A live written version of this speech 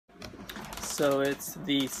So it's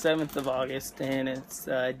the 7th of August and it's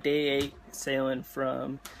day 8 sailing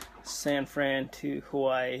from San Fran to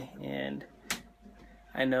Hawaii. And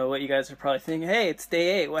I know what you guys are probably thinking, hey, it's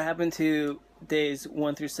day 8, what happened to days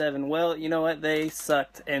 1 through 7? Well, you know what, they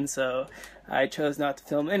sucked, and so I chose not to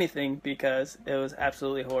film anything because it was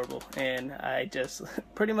absolutely horrible and I just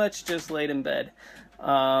pretty much just laid in bed.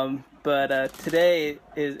 But today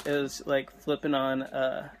it was like flipping on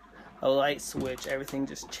a light switch. Everything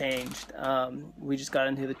just changed. We just got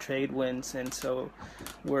into the trade winds, and so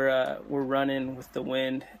we're running with the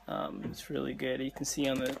wind. It's really good. You can see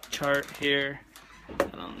on the chart here. I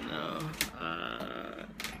don't know.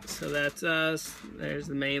 So that's us. There's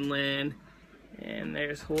the mainland, and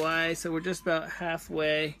there's Hawaii. So we're just about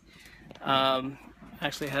halfway.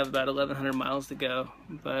 Actually have about 1,100 miles to go.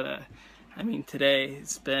 But I mean, today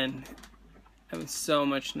it's been so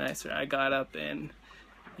much nicer. I got up and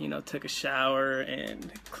took a shower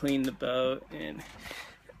and cleaned the boat and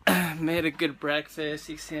made a good breakfast.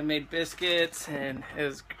 You can see I made biscuits, and it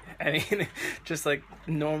was, I mean, just like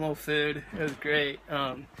normal food. It was great.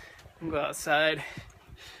 I'm gonna go outside.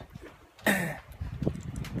 You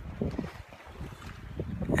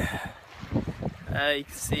can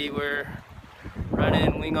see we're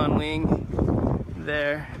running wing on wing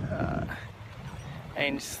there.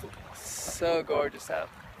 And just so gorgeous out.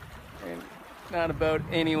 And not a boat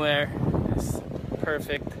anywhere. It's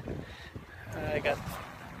perfect. I got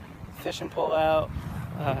the fishing pole out.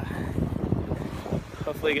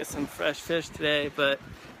 Hopefully get some fresh fish today. But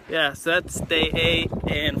yeah, so that's day 8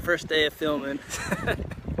 and first day of filming.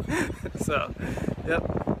 So, yep.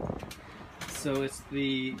 So it's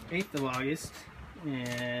the 8th of August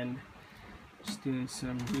and just doing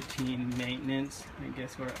some routine maintenance, I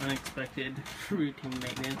guess, or unexpected routine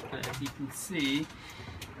maintenance. But as you can see,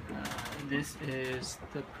 this is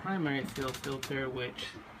the primary fill filter, which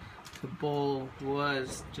the bowl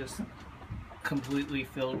was just completely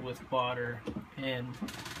filled with water and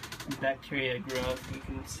bacteria growth. You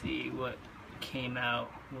can see what came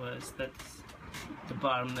out was that the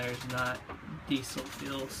bottom there is not diesel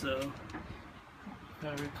fuel, so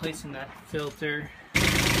replacing that filter.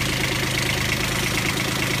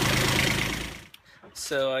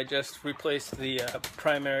 So I just replaced the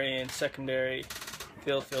primary and secondary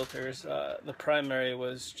fill filters. The primary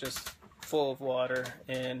was just full of water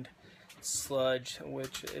and sludge,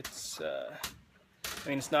 which it's I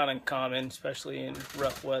mean, it's not uncommon, especially in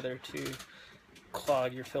rough weather, to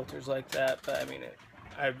clog your filters like that. But I mean,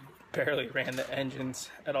 I barely ran the engines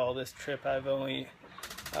at all this trip. I've only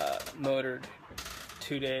motored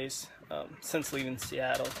 2 days since leaving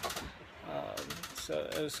Seattle. So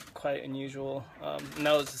it was quite unusual. And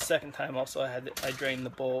that was the second time also I drained the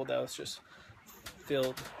bowl that was just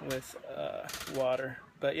filled with water.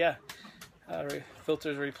 But yeah,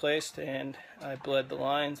 filters replaced and I bled the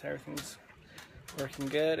lines. Everything's working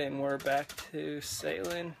good and we're back to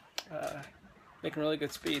sailing, making really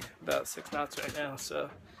good speed, about 6 knots right now. So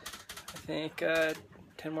I think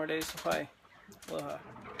 10 more days to Hawaii. Aloha.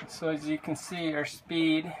 So as you can see, our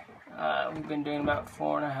speed, we've been doing about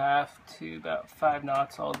 4.5 to about 5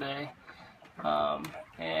 knots all day.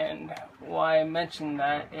 And why I mention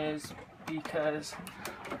that is because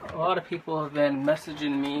a lot of people have been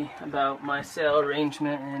messaging me about my sail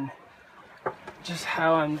arrangement and just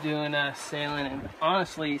how I'm doing sailing. And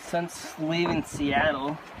honestly, since leaving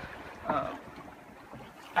Seattle,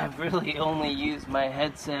 I've really only used my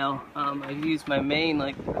head sail. I've used my main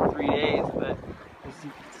like for 3 days, but as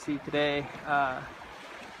you can see today,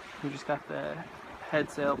 we just got the head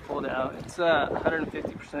sail pulled out. It's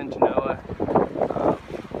 150% Genoa.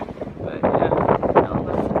 But yeah, I don't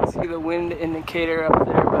know if you can see the wind indicator up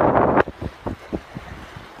there, but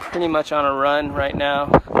pretty much on a run right now.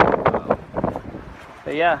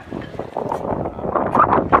 But yeah,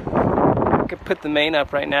 I could put the main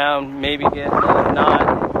up right now and maybe get another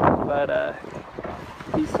knot, but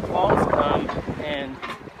these squalls come and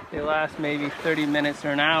they last maybe 30 minutes or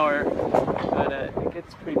an hour, but it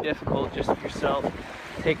gets pretty difficult just yourself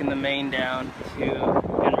taking the main down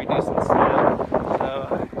and reducing the sail.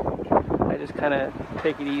 So I just kind of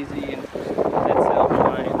take it easy and head sail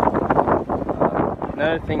flying.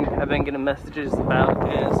 Another thing I've been getting messages about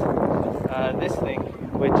is this thing,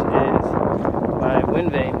 which is my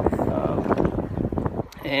wind vane.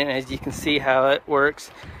 And as you can see how it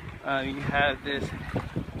works, you have this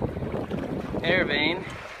air vane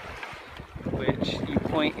which you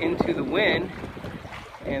point into the wind,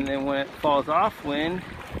 and then when it falls off wind,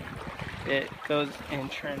 it goes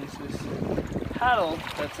and turns this paddle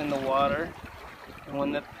that's in the water. And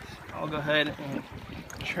when I'll go ahead and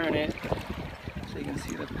turn it so you can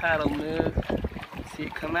see the paddle move. see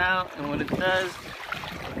it come out, and what it does,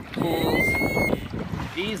 it pulls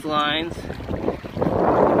these lines,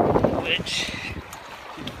 which,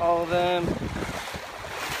 if you follow them,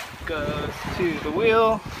 goes to the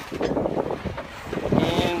wheel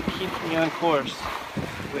and keeps me on course,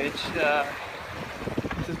 which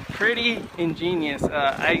is pretty ingenious.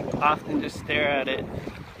 I often just stare at it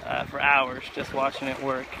for hours just watching it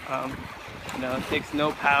work. You know, it takes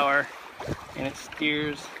no power and it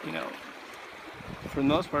steers, you know, for the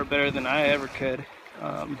most part better than I ever could.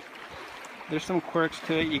 There's some quirks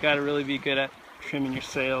to it. You got to really be good at trimming your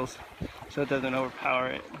sails so it doesn't overpower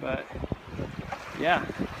it, but yeah.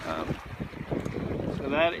 So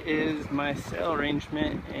that is my sail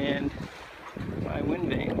arrangement and my wind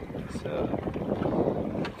vane. So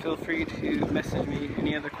feel free to message me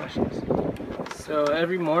any other questions. So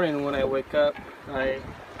every morning when I wake up, I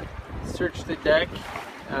search the deck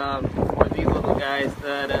for these little guys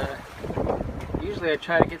that usually I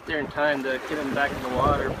try to get there in time to get them back in the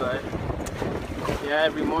water, but yeah,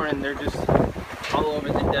 every morning they're just all over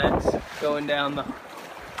the decks, going down the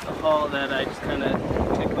hull that I just kind of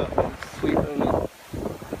pick up and sweep them and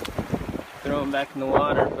throw them back in the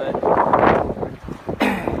water. But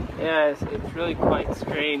yeah, it's really quite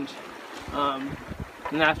strange.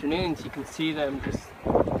 In the afternoons you can see them just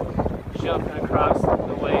jumping across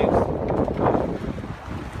the waves.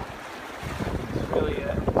 It's really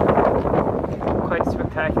a quite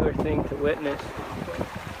spectacular thing to witness.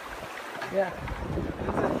 Yeah,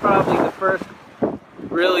 this is probably the first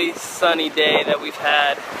really sunny day that we've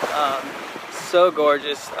had. So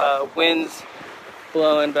gorgeous. Winds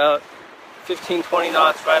blowing about 15-20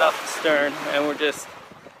 knots right off the stern, and we're just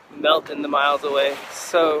melting the miles away.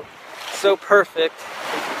 So perfect.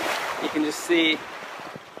 You can just see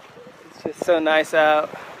it's just so nice out.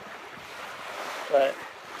 But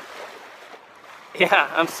yeah,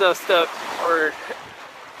 I'm so stoked. We're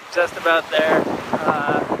just about there.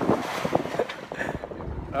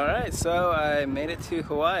 Alright, so I made it to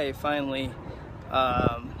Hawaii finally.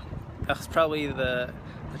 That was probably the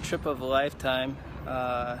trip of a lifetime.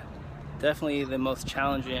 Definitely the most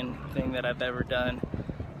challenging thing that I've ever done.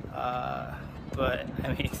 But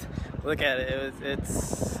I mean, look at it. It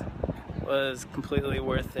was completely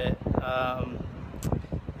worth it.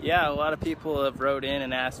 Yeah, a lot of people have wrote in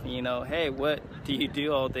and asked me, you know, hey, what do you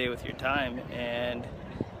do all day with your time? And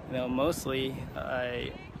you know, mostly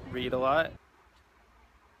I read a lot.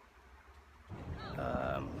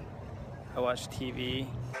 I watch TV.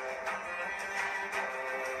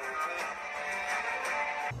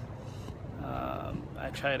 I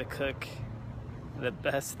try to cook the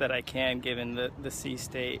best that I can given the sea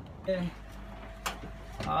state.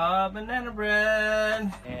 Banana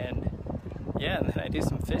bread! And yeah, and then I do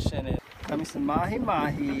some fishing and got me some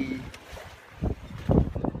mahi-mahi.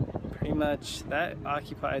 Pretty much that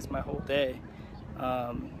occupies my whole day.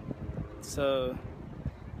 So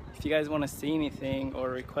if you guys want to see anything or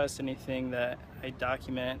request anything that I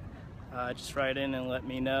document, just write in and let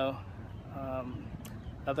me know.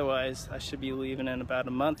 Otherwise, I should be leaving in about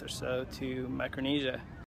a month or so to Micronesia.